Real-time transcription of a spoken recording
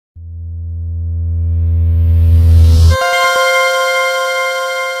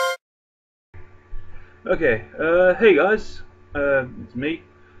Okay, hey guys, it's me.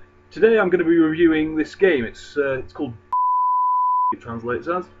 Today I'm going to be reviewing this game. It's called it translates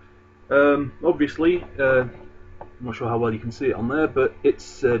as. Obviously, I'm not sure how well you can see it on there, but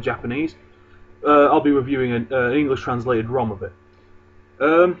it's Japanese. I'll be reviewing an English translated ROM of it.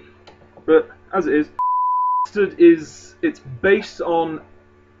 But as it is, it's based on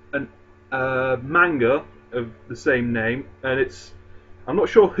an manga of the same name, and I'm not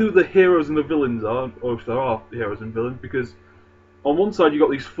sure who the heroes and the villains are, or if there are heroes and villains, because on one side you've got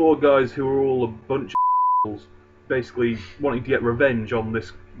these four guys who are all a bunch of basically wanting to get revenge on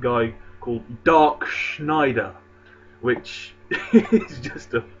this guy called Dark Schneider, which is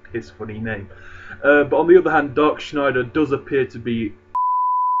just a piss funny name. But on the other hand, Dark Schneider does appear to be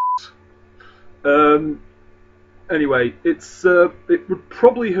anyway, it would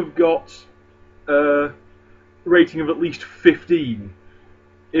probably have got a rating of at least 15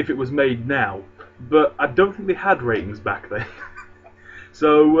 if it was made now, but I don't think they had ratings back then.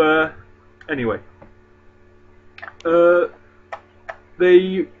 So anyway,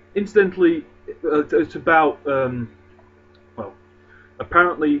 they incidentally it's about well,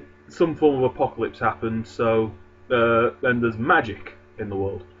 apparently some form of apocalypse happened, so then there's magic in the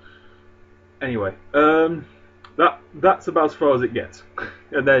world. Anyway, that's about as far as it gets.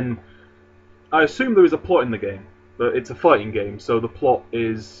 And then I assume there is a plot in the game, but it's a fighting game, so the plot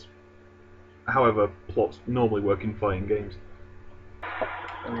is however plots normally work in fighting games.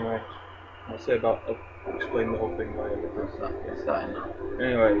 Anyway, I'll explain the whole thing later.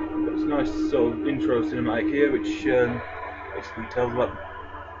 Anyway, it's a nice sort of intro cinematic here, which basically tells about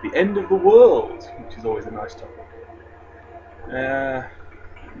the end of the world, which is always a nice topic.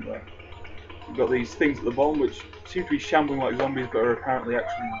 We've got these things at the bottom which seem to be shambling like zombies, but are apparently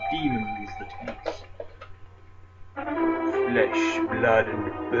actually demons that eat flesh, blood, and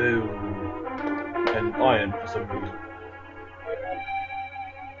bone, and iron for some reason.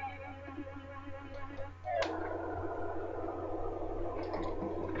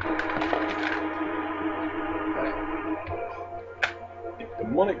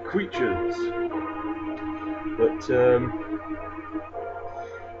 Demonic creatures, but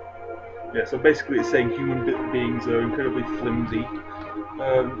yeah. So basically, it's saying human beings are incredibly flimsy,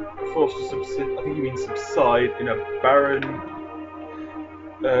 forced to subside. I think you mean subside in a barren,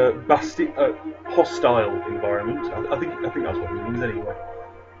 hostile environment. I think that's what it means anyway.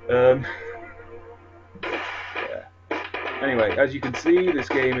 Yeah. Anyway, as you can see, this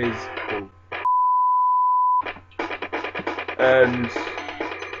game is called, and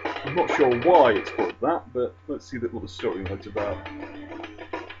I'm not sure why it's called that, but let's see what the storyline's about.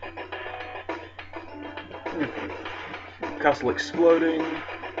 Castle exploding.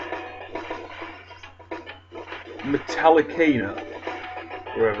 Metallicana,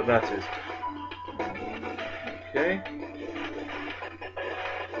 wherever that is. Okay.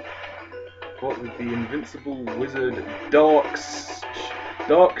 What with the invincible wizard Dark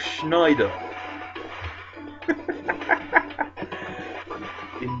Schneider.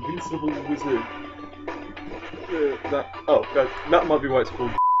 Invincible wizard. That might be why it's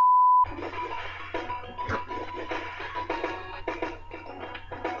called.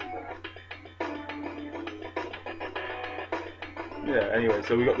 Yeah, anyway,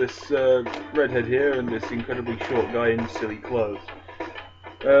 so we got this redhead here and this incredibly short guy in silly clothes.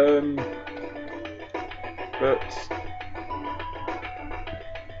 But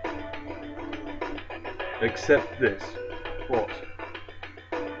except this. What?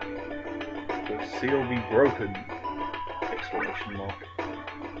 The seal be broken! Exclamation mark.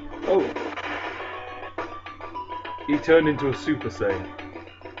 Oh! He turned into a Super Saiyan.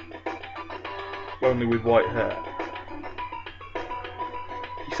 Only with white hair.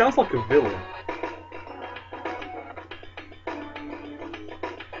 He sounds like a villain.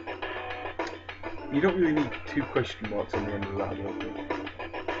 You don't really need 2 question marks on the end of that, I don't think.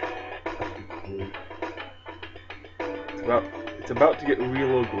 It's about to get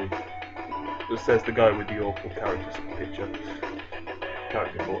real ugly. It says the guy with the awful character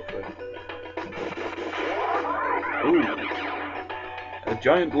portrait. Ooh! A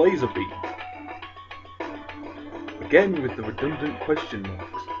giant laser beam. Again with the redundant question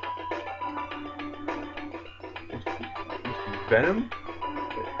marks. Must be Venom?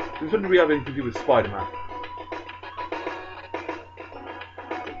 This wouldn't really have anything to do with Spider-Man.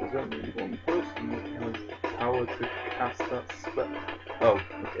 There's only one person that has the power to cast that spell. Oh,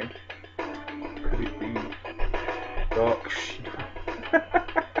 okay. Could it be Dark Schneider?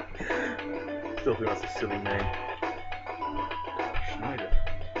 Still think that's a silly name. Schneider.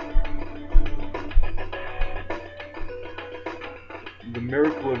 The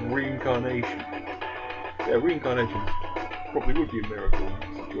miracle of reincarnation. Yeah, reincarnation probably would be a miracle in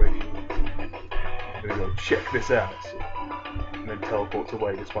this situation. I'm gonna go check this out, and then teleports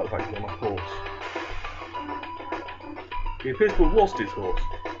away despite the fact he's on a horse. He appears to have lost his horse.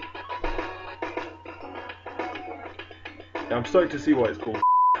 Yeah, I'm starting to see why it's called.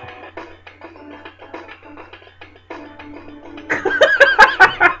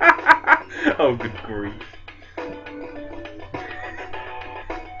 Oh, good grief.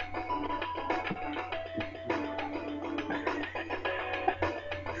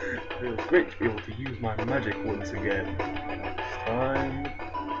 It was great to be able to use my magic once again. This time,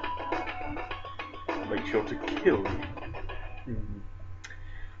 make sure to kill you.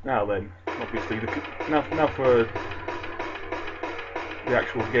 Now then, obviously, now for the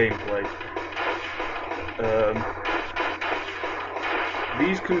actual gameplay.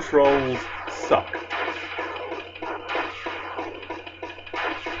 These controls suck.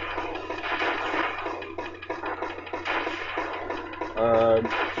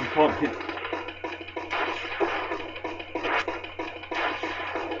 You can't hit.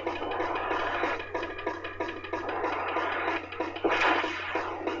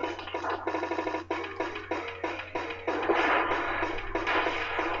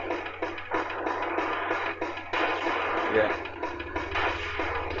 Yeah.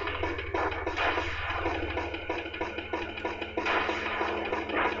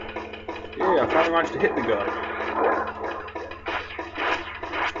 Yeah, I finally managed to hit the guy.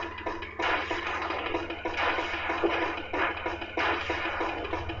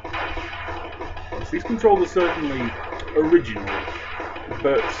 These controls are certainly original,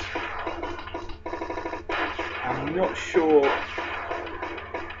 but I'm not sure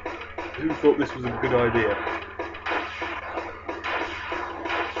who thought this was a good idea.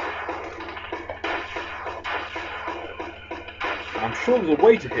 I'm sure there's a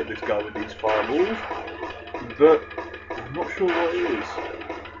way to hit this guy with these fireballs, but I'm not sure what it is.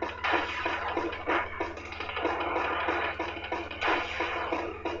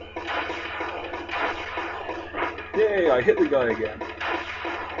 Yay, I hit the guy again.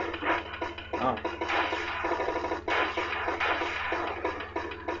 Ah.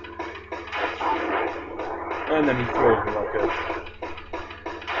 And then he throws me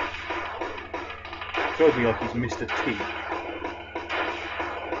like he's Mr. T.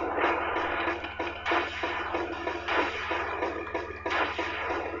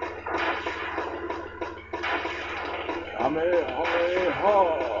 Kamehameha!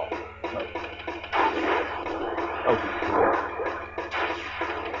 No. Oh,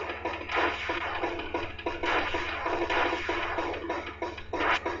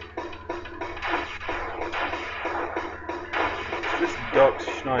 this Dark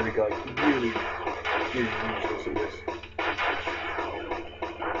Schneider guy really is useless at this.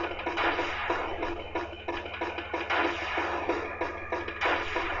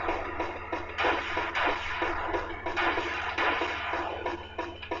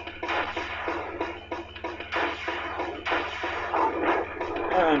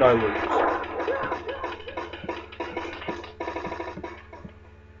 And I lose.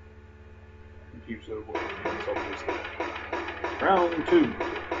 Use the words, obviously. Round 2.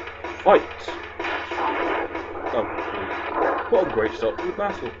 Fight! Oh, what a great start to the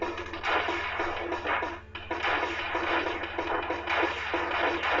battle.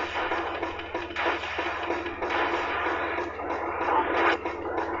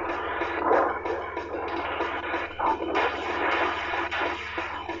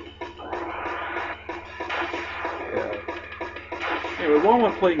 Anyway, why am I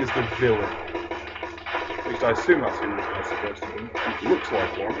playing as the villain? At least I assume that's who this guy's supposed to be. It looks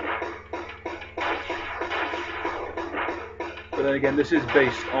like one. But then again, this is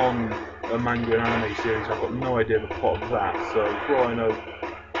based on a manga and anime series. I've got no idea the plot of that, so for all I know,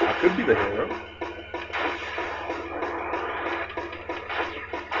 I could be the hero.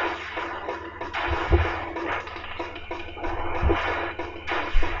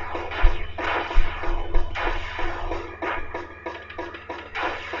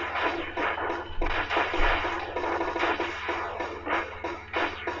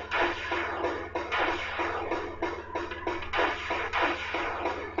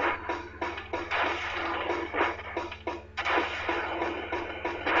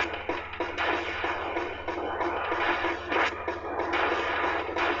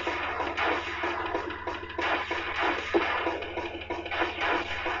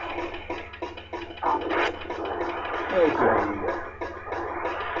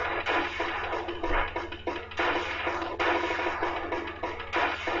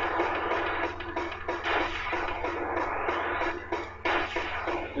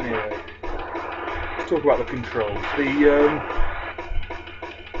 talk about the controls.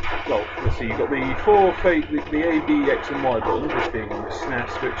 Well, let's see. You've got the the A, B, X, and Y buttons, this being on the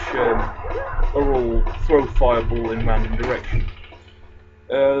SNES, which are all throw fireball in random direction.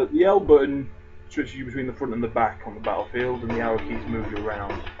 The L button switches you between the front and the back on the battlefield, and the arrow keys move you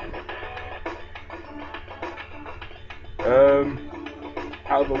around.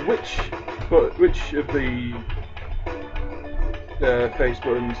 However, which of the face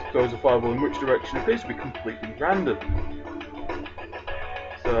buttons throws a fireball in which direction appears to be completely random.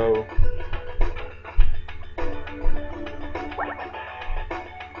 So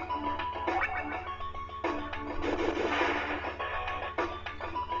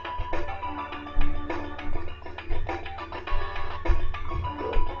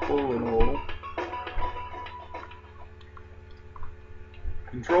all in all,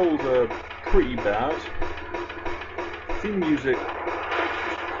 controls are pretty bad. Theme music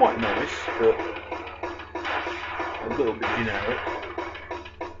is quite nice, but a little bit generic.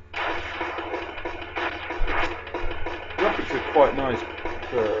 Graphics are quite nice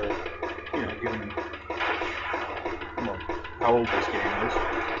for, you know, given well, how old this game is.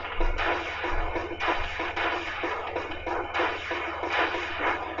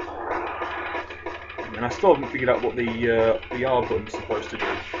 And I still haven't figured out what the R button's supposed to do.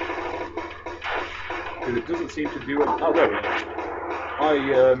 Because it doesn't seem to do it. Oh, there we go.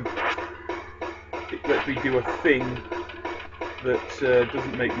 It lets me do a thing that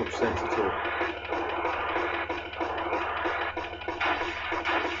doesn't make much sense at all.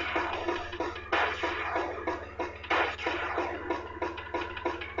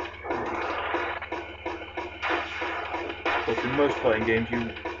 Of course, in most fighting games, you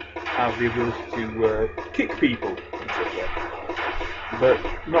have the ability to kick people and stuff like that, but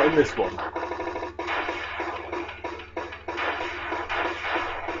not in this one.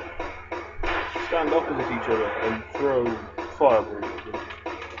 Stand opposite each other and throw fireballs and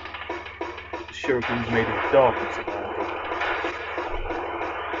shurikens made of darkness apparently.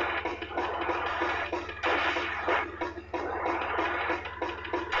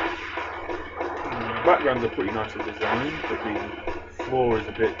 The backgrounds are pretty nicely designed, but the floor is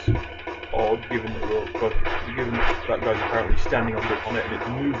a bit odd given that that guy's apparently standing on it and it's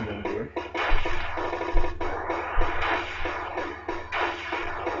moving under him.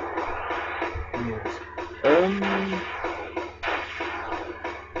 Yes. I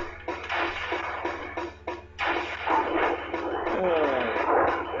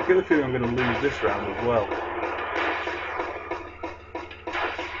get the feeling I'm going to lose this round as well.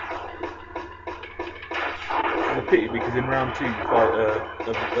 Which is a pity because in round 2 you fight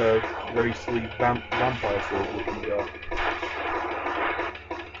a very silly vampire sort of looking guy.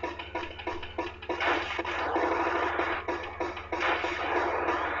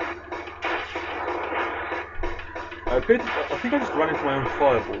 I think I just ran into my own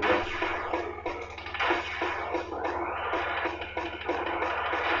fireball there.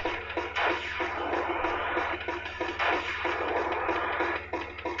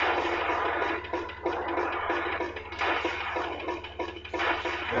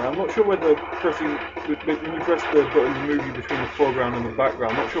 Yeah, I'm not sure whether when you press the button to move you between the foreground and the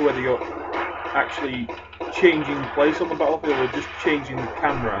background, I'm not sure whether you're actually changing place on the battlefield or just changing the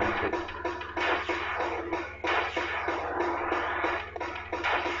camera angle.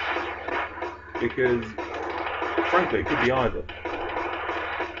 Because, frankly, it could be either.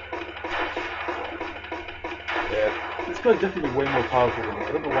 Yeah, this guy's definitely way more powerful than me.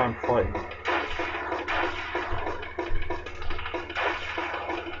 I don't know why I'm fighting him.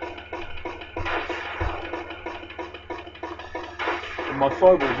 And my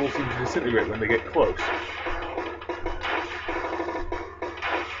fireballs all seem to disintegrate when they get close.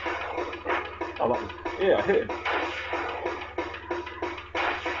 Oh, that was... yeah, I hit him.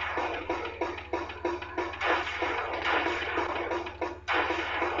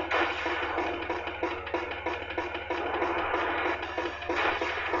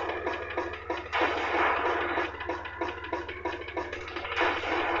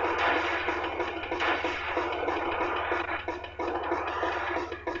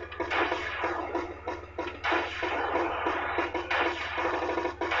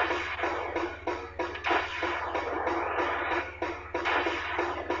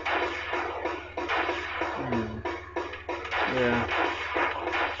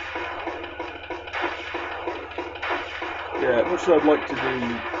 Yeah, much as I'd like to do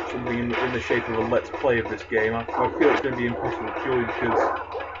something in the shape of a let's play of this game, I feel it's going to be impossible purely because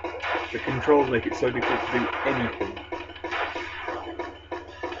the controls make it so difficult to do anything.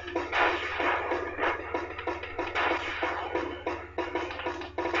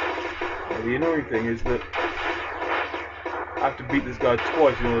 the annoying thing is that I have to beat this guy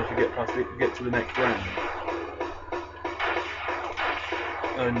twice in order to get past it, get to the next round.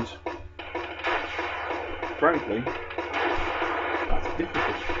 And frankly, that's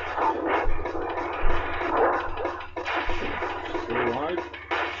difficult. Still alive.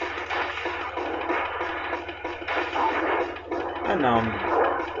 And now I'm...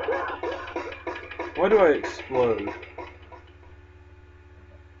 Why do I explode?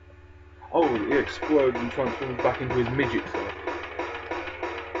 Oh, he explodes and transforms back into his midget self.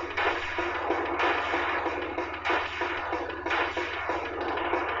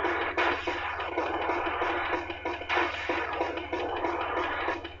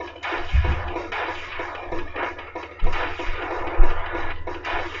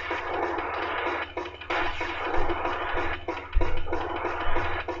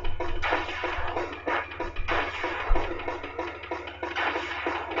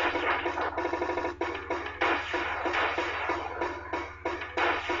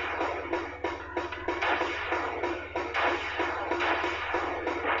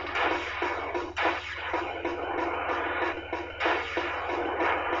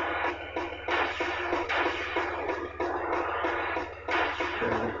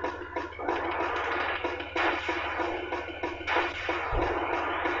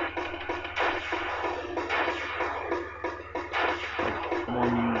 Come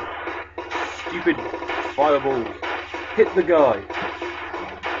on, you stupid fireballs. Hit the guy.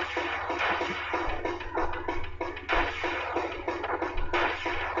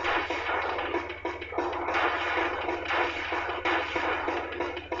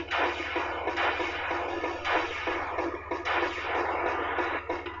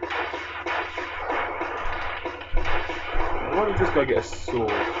 Why did this guy get a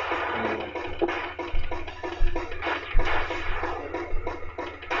sword? Anyway.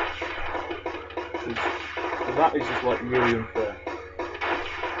 That is just like really unfair.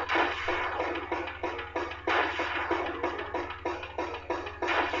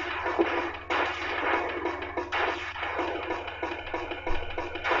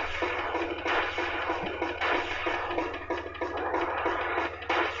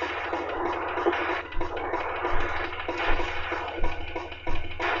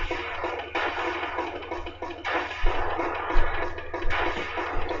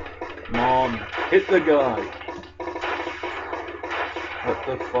 Come on, hit the guy. Let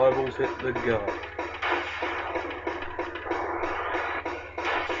the fireballs hit the guy.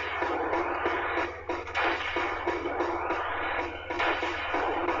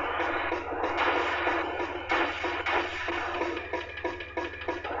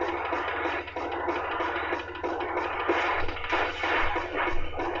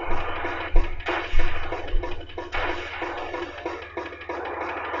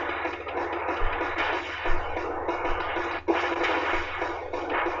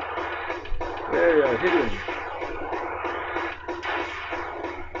 Yeah, hit him.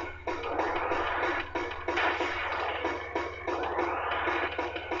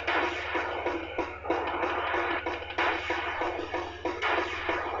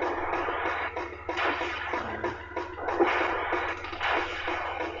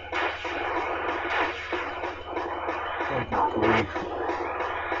 Oh, grief.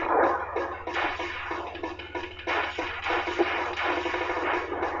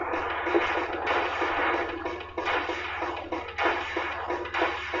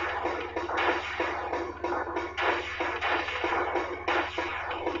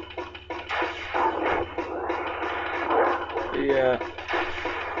 Yeah,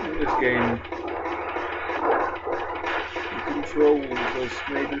 in this game, the controls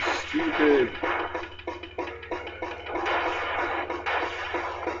are made us stupid.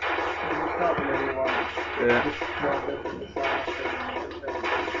 Yeah.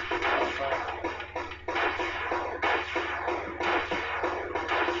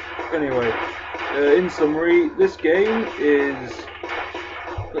 Anyway, in summary, this game is,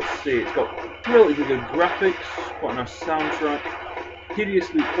 let's see, it's got relatively good graphics, quite a nice soundtrack,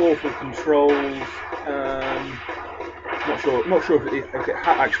 hideously awful controls. Not sure if it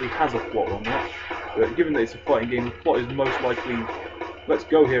actually has a plot or not. But given that it's a fighting game, the plot is most likely, let's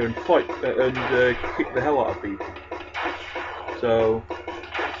go here and fight and kick the hell out of people. So,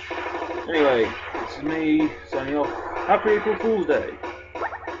 anyway, it's me signing off. Happy April Fool's Day.